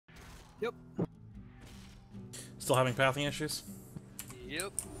Yep. Still having pathing issues?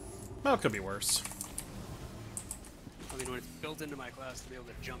 Yep. Well, it could be worse. I mean, when it's built into my class to be able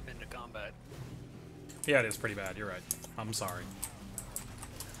to jump into combat. Yeah, it is pretty bad. You're right. I'm sorry.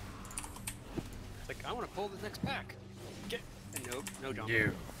 It's like, I want to pull the next pack. Get. And nope, no jump.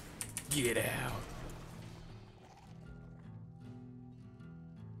 You. Get out.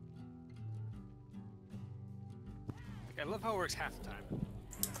 Like, I love how it works half the time.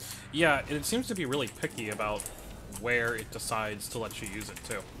 Yeah, and it seems to be really picky about where it decides to let you use it,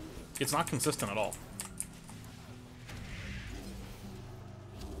 too. It's not consistent at all.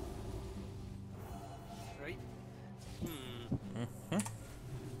 Right? Mm-hmm.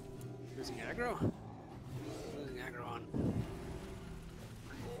 Losing aggro? Losing aggro on.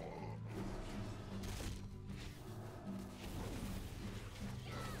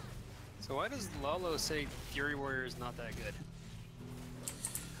 So why does Lalo say Fury Warrior is not that good?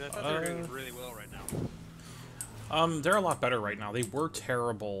 I thought they were doing really well right now. They're a lot better right now. They were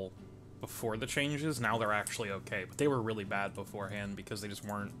terrible before the changes. Now they're actually okay, but they were really bad beforehand because they just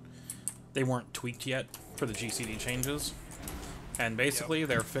weren't tweaked yet for the GCD changes. And basically,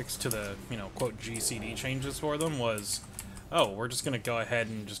 their fix to the, quote, GCD changes for them was, oh, we're just gonna go ahead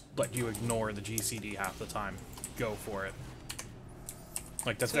and just let you ignore the GCD half the time. Go for it.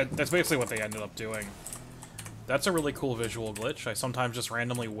 Like, that's basically what they ended up doing. That's a really cool visual glitch. I sometimes just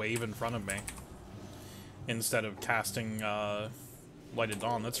randomly wave in front of me instead of casting Lighted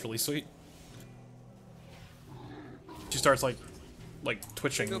Dawn. That's really sweet. She starts, like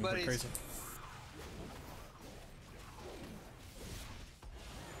twitching like crazy.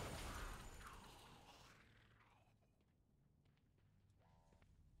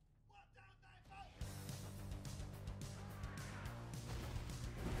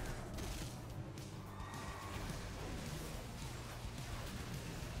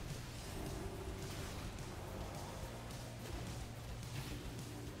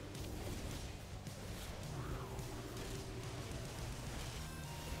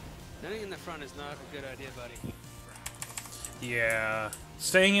 Standing in the front is not a good idea, buddy. Yeah,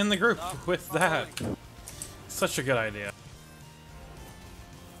 staying in the group with that. Such a good idea.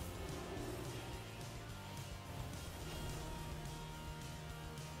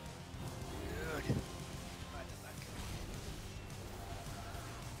 Good.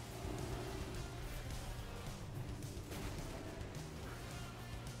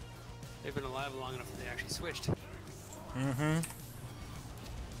 They've been alive long enough that they actually switched. Mm-hmm.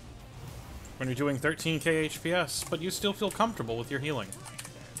 When you're doing 13k HPS, but you still feel comfortable with your healing.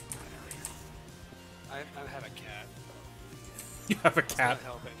 I have a cat. You have a cat. It's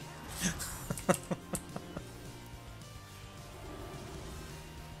not helping.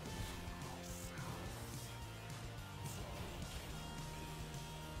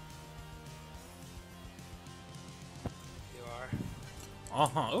 You are.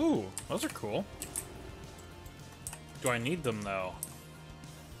 Uh-huh. Ooh, those are cool. Do I need them, though?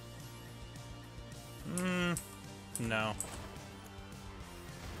 No.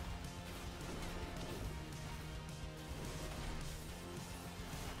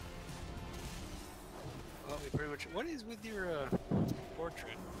 Well, we pretty much... What is with your,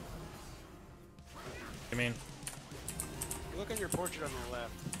 portrait? I mean... You look at your portrait on the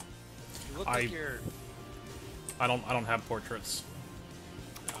left. You look like you're... I don't have portraits.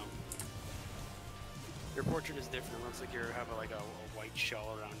 No. Your portrait is different. It looks like you have a white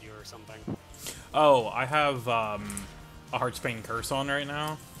shawl around you or something. Oh, I have, a Heartsbane Curse on right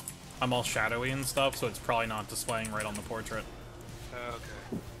now. I'm all shadowy and stuff, so it's probably not displaying right on the portrait.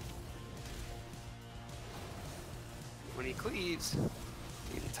 Okay. When he cleaves,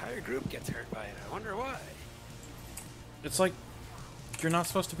 the entire group gets hurt by it. I wonder why. It's like, you're not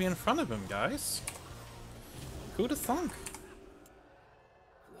supposed to be in front of him, guys. Who'da thunk?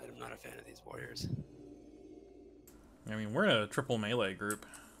 I'm not a fan of these warriors. I mean, we're in a triple melee group.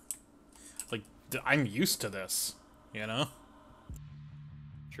 Like, I'm used to this, you know?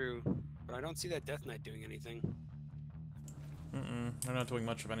 True, but I don't see that Death Knight doing anything. They're not doing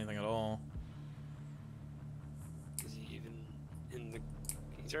much of anything at all. Is he even in the...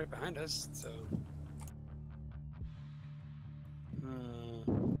 He's right behind us, so...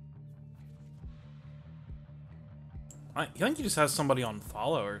 I think he just has somebody on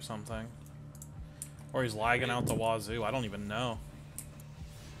follow or something. Or he's lagging out the wazoo, I don't even know.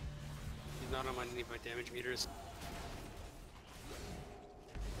 He's not on any of my damage meters.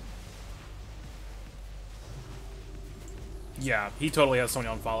 Yeah, he totally has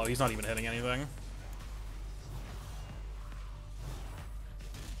somebody on follow, he's not even hitting anything.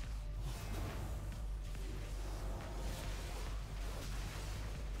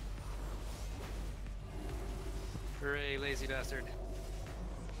 Hooray, lazy bastard.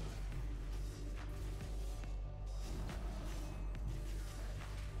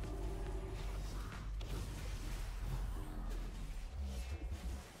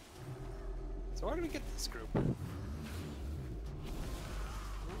 So why did we get this group?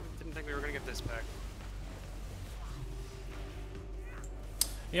 Didn't think we were gonna get this pack.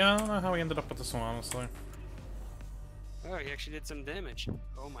 Yeah, I don't know how we ended up with this one, honestly. Oh, he actually did some damage.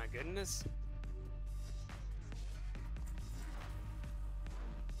 Oh my goodness.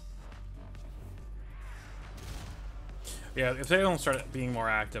 Yeah, if they don't start being more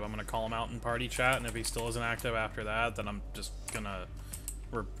active, I'm gonna call him out in party chat, and if he still isn't active after that, then I'm just gonna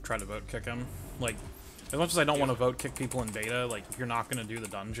try to vote kick him. Like, as much as I don't want to vote kick people in beta, like, if you're not gonna do the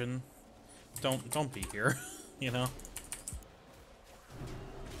dungeon, don't be here, you know?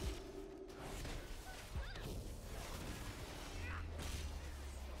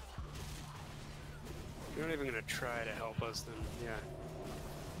 You're not even gonna try to help us, then yeah.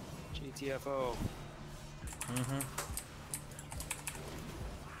 GTFO. Mm-hmm.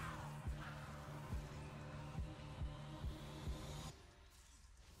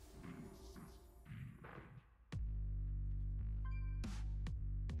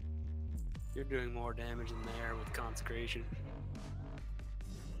 You're doing more damage in there with consecration.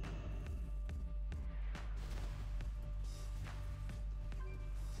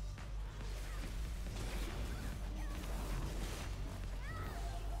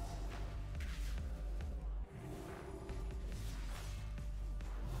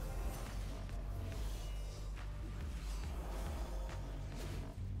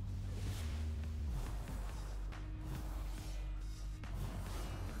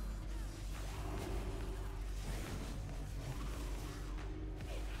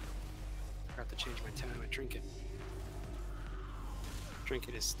 I have to change my tone to my trinket.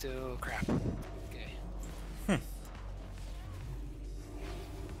 Trinket is still crap. Okay.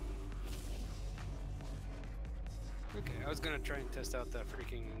 Okay, I was gonna try and test out that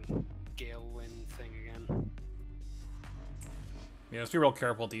freaking gale wind thing again. Yeah, let's be real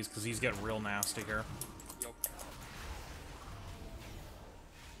careful with these, because these get real nasty here. Yup.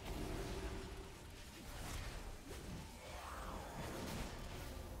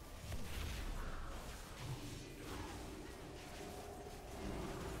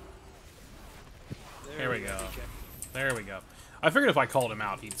 There we go. There we go. I figured if I called him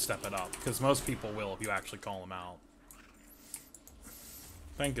out, he'd step it up, because most people will if you actually call him out.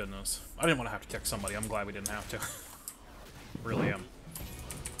 Thank goodness. I didn't want to have to kick somebody. I'm glad we didn't have to. Really am.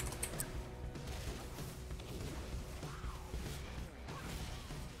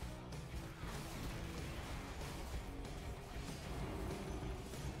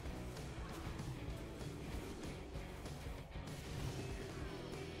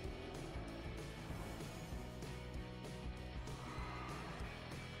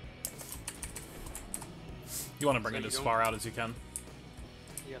 You want to bring it as far out as you can.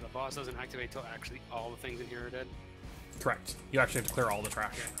 Yeah, the boss doesn't activate till actually all the things in here are dead. Correct. You actually have to clear all the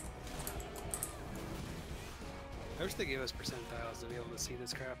trash. Okay. I wish they gave us percentiles to be able to see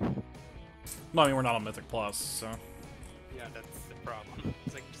this crap. Well, I mean, we're not on Mythic Plus, so... Yeah, that's the problem.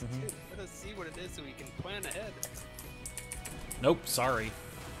 It's like, just let us see what it is so we can plan ahead. Nope, sorry.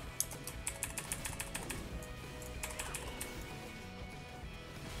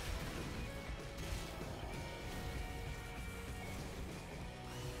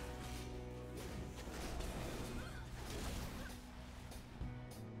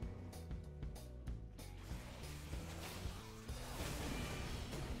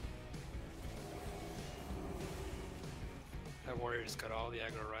 That warrior just got all the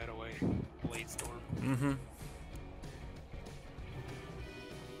aggro right away. Blade Storm. Mm-hmm.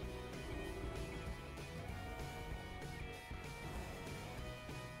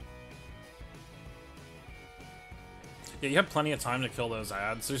 Yeah, you have plenty of time to kill those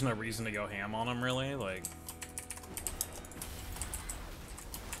ads. There's no reason to go ham on them, really. Like,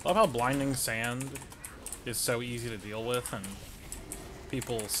 love how Blinding Sand is so easy to deal with, and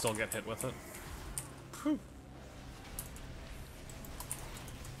people still get hit with it. Whew.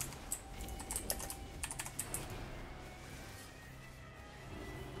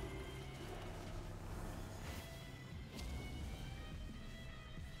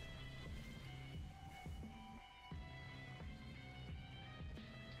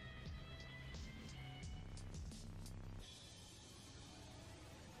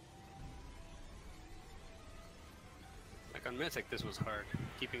 Like on Mythic, this was hard.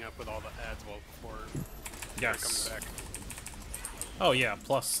 Keeping up with all the ads well before Yes. coming back. Oh yeah,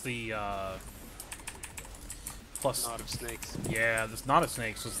 plus the plus Knot of snakes. yeah, this Knot of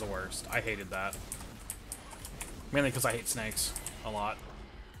Snakes was the worst. I hated that. Mainly because I hate snakes a lot.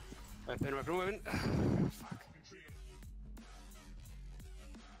 Weapon, weapon, weapon. Fuck.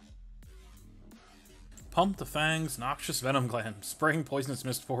 Pump the fangs, noxious venom gland, spraying poisonous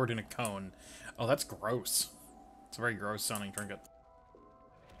mist forward in a cone. Oh, that's gross. It's a very gross sounding trinket.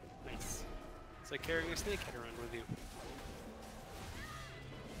 Nice. It's like carrying a snake head around with you.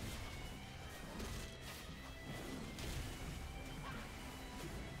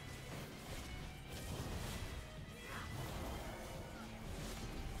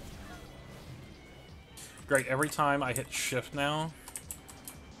 Great, every time I hit shift now...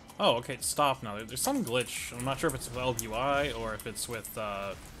 Oh, okay, it's stopped now. There's some glitch. I'm not sure if it's with LUI or if it's with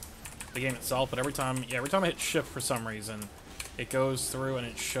the game itself, but every time I hit shift for some reason, it goes through and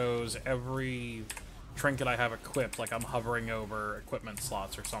it shows every trinket I have equipped, like I'm hovering over equipment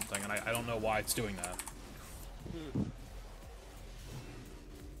slots or something, and I don't know why it's doing that.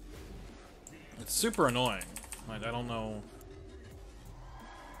 It's super annoying. Like, I don't know...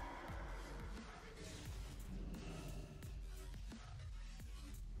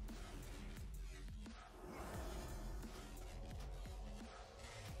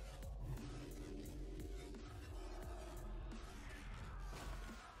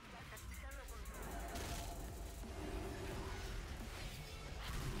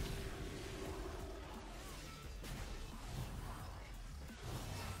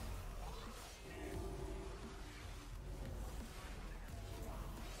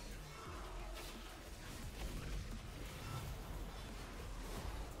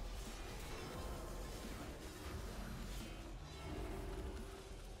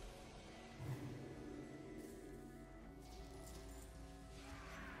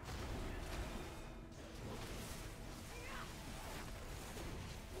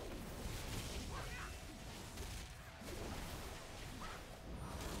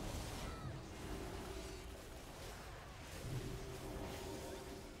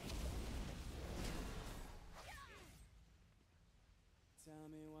 Tell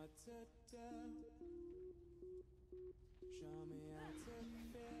me what to do. Show me how to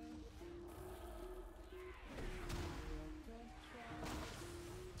feel.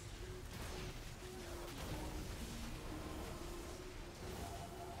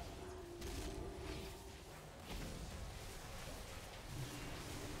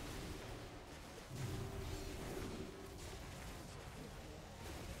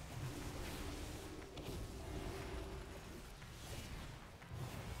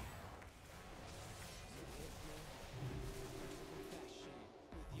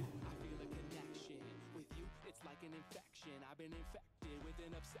 An infection, I've been infected with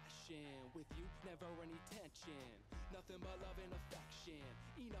an obsession with you, never any tension, nothing but love and affection.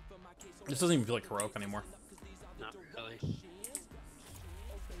 Enough of my case. This doesn't even feel like heroic anymore. Not really.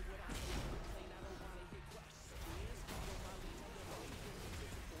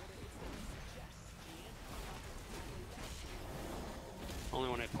 Only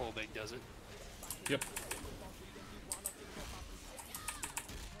when I pull big does it. Yep.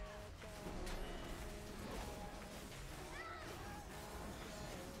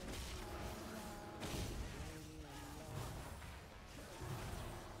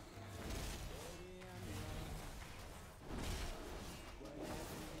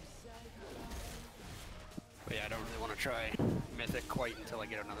 But yeah, I don't really want to try Mythic quite until I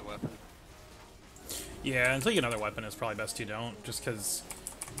get another weapon. Yeah, until you get another weapon, it's probably best you don't, just because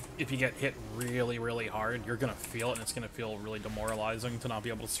if you get hit really, really hard, you're going to feel it, and it's going to feel really demoralizing to not be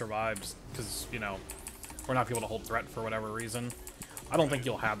able to survive, because, you know, or not be able to hold threat for whatever reason. I don't think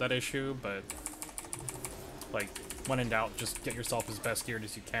you'll have that issue, but, like, when in doubt, just get yourself as best geared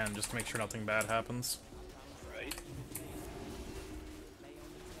as you can, just to make sure nothing bad happens. Right.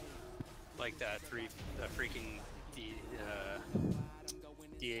 Like that freaking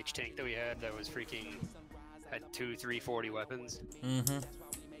DH tank that we had that was freaking had 2, 3, 40 weapons. Mm-hmm.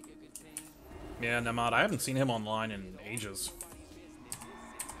 Yeah, Nemad, I haven't seen him online in ages.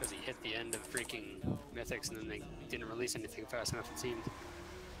 Because he hit the end of freaking Mythics and then they didn't release anything fast enough, it seemed.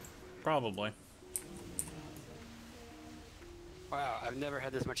 Probably. Wow, I've never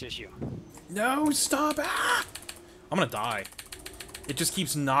had this much issue. No, stop! Ah! I'm gonna die. It just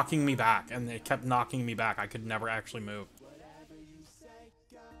keeps knocking me back, and it kept knocking me back. I could never actually move.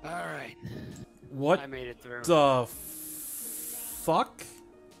 Alright. What I made it through. the fuck?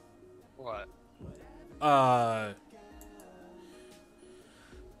 What?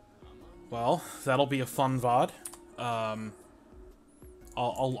 Well, that'll be a fun VOD.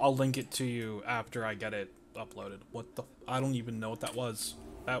 I'll link it to you after I get it uploaded. What the? I don't even know what that was.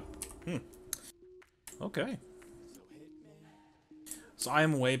 That. Okay. So I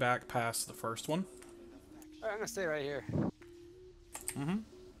am way back past the first one. Alright, I'm gonna stay right here. Mm-hmm.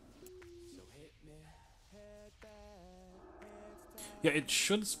 Yeah, it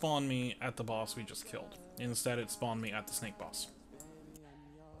should spawn me at the boss we just killed. Instead, it spawned me at the snake boss.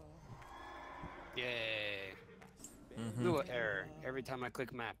 Yay. Lua error. Every time I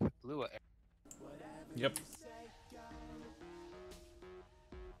click map, Lua error. Yep.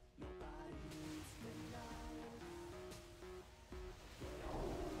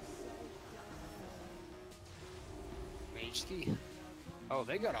 Mage key. Oh,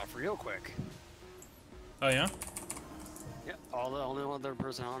 they got off real quick. Oh, yeah? Yeah, only other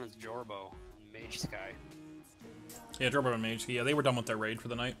person on is Jorbo, Mage Sky. Yeah, Jorbo and Mage. Yeah, they were done with their raid for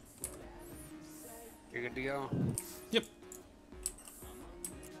the night. You're good to go? Yep.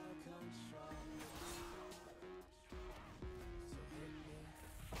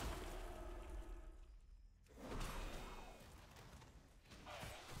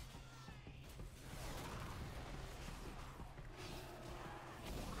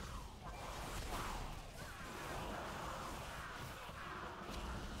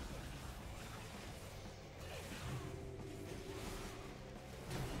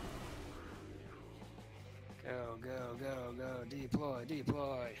 Go, go, go, go. Deploy,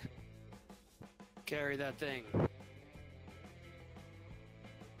 deploy. Carry that thing.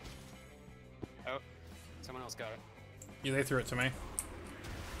 Oh, someone else got it. Yeah, they threw it to me.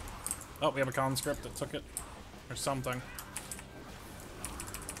 Oh, we have a conscript that took it. Or something.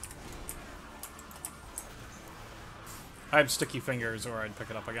 I have sticky fingers, or I'd pick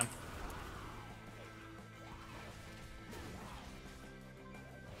it up again.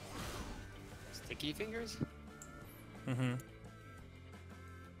 Sticky fingers? Mm-hmm.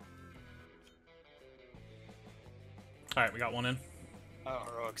 Alright, we got one in. Oh,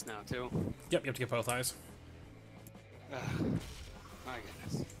 heroics now, too. Yep, you have to get both eyes. Ugh. My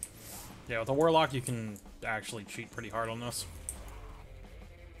goodness. Yeah, with the Warlock, you can actually cheat pretty hard on this.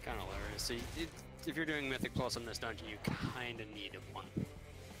 Kind of hilarious. So, if you're doing Mythic Plus in this dungeon, you kind of need one.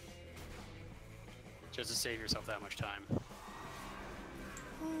 Just to save yourself that much time.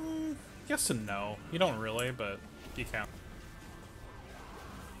 Yes and no. You don't really, but you can.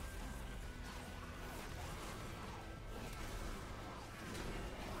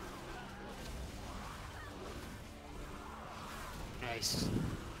 Nice.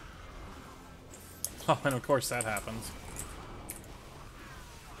 Oh, and of course that happens.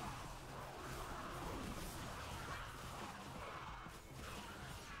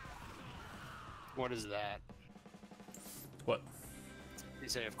 What is that? What? You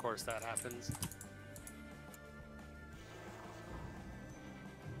say, of course that happens.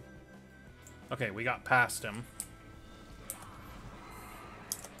 Okay, we got past him.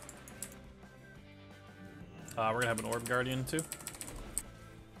 We're gonna have an Orb Guardian too.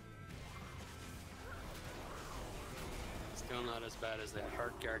 Still not as bad as the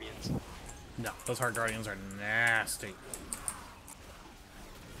Heart Guardians. No, those Heart Guardians are nasty.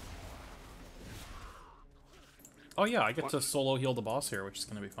 Oh yeah, I get to solo heal the boss here, which is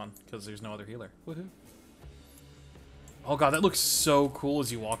gonna be fun, because there's no other healer. Woohoo. Oh god, that looks so cool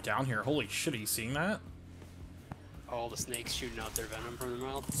as you walk down here. Holy shit, are you seeing that? All the snakes shooting out their venom from their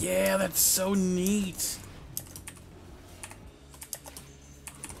mouth. Yeah, that's so neat.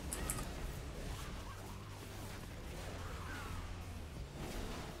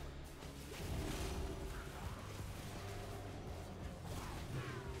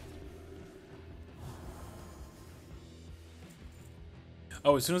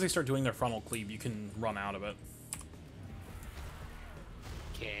 Oh, as soon as they start doing their frontal cleave, you can run out of it.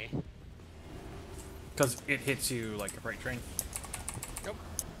 Okay. Because it hits you like a freight train. Yep.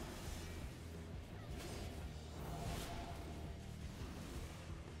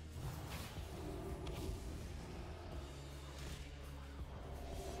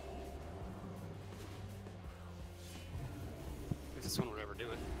 If this one would ever do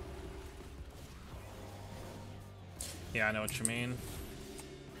it. Yeah, I know what you mean.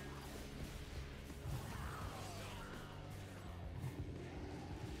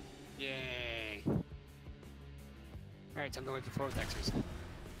 Yay. Alright, time to wait for Vortexers.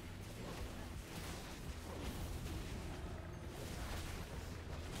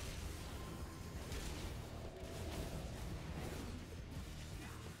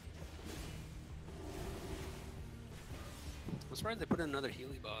 I'm surprised they put in another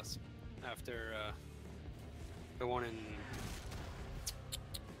Healy boss after the one in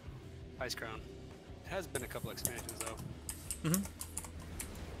Ice Crown. It has been a couple expansions though. Mm-hmm.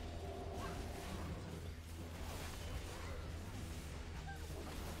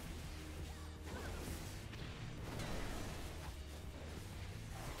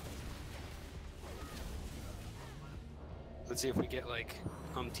 Let's see if we get like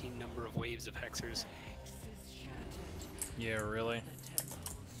umpteen number of waves of hexers. Yeah, really?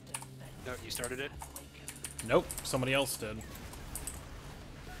 No, you started it? Nope, somebody else did.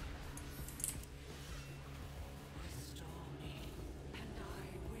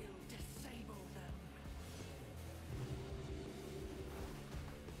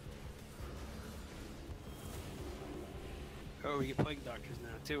 Oh, we get plague doctors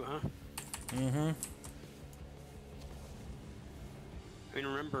now too, huh? Mm-hmm. I mean,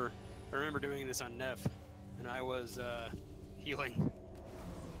 I remember doing this on Nev, and I was healing.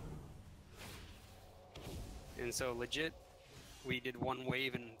 And so legit, we did one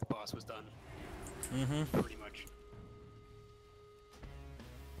wave and the boss was done. Mm-hmm. Pretty much.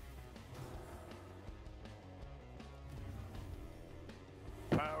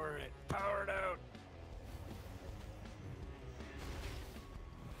 Power it! Power it out!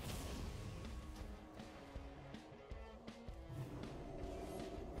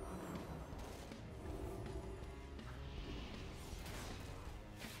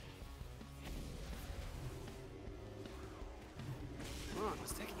 Come on,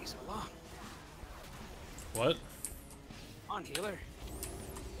 what's taking you so long? What? Come on, healer.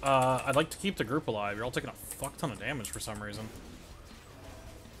 I'd like to keep the group alive. You're all taking a fuck ton of damage for some reason.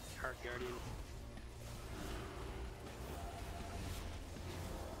 Heart Guardian.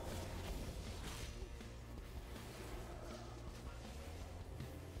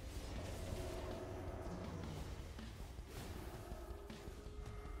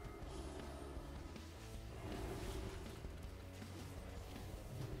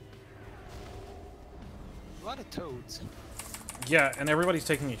 A lot of toads. Yeah, and everybody's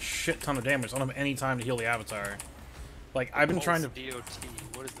taking a shit ton of damage. I don't have any time to heal the avatar. Like, I've been trying to... DOT.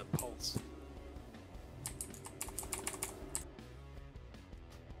 What is the pulse?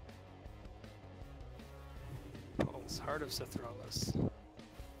 Pulse. Heart of Sethrallis.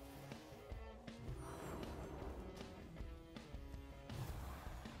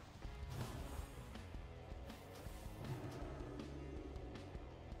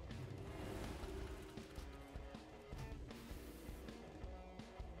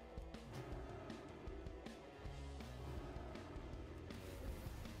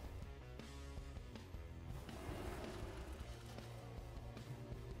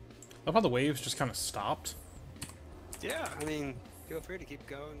 I love how the waves just kind of stopped. Yeah, I mean, feel free to keep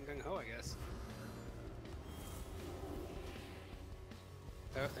going gung-ho, I guess.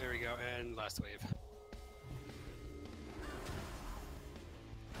 Oh, there we go, and last wave.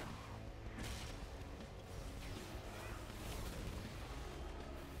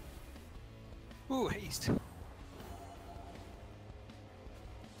 Ooh, haste.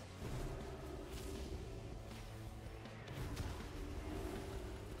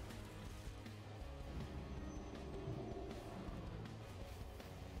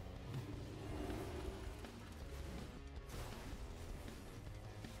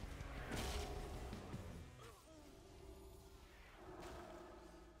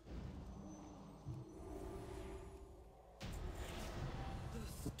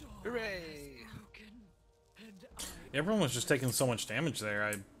 Hooray! Everyone was just taking so much damage there,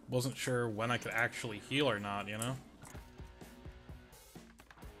 I wasn't sure when I could actually heal or not, you know?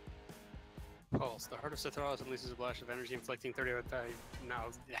 Pulse. The Heart of Sethrallis unleashes a blast of energy inflicting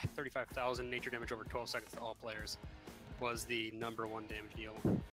 35,000 nature damage over 12 seconds to all players. Was the #1 damage deal.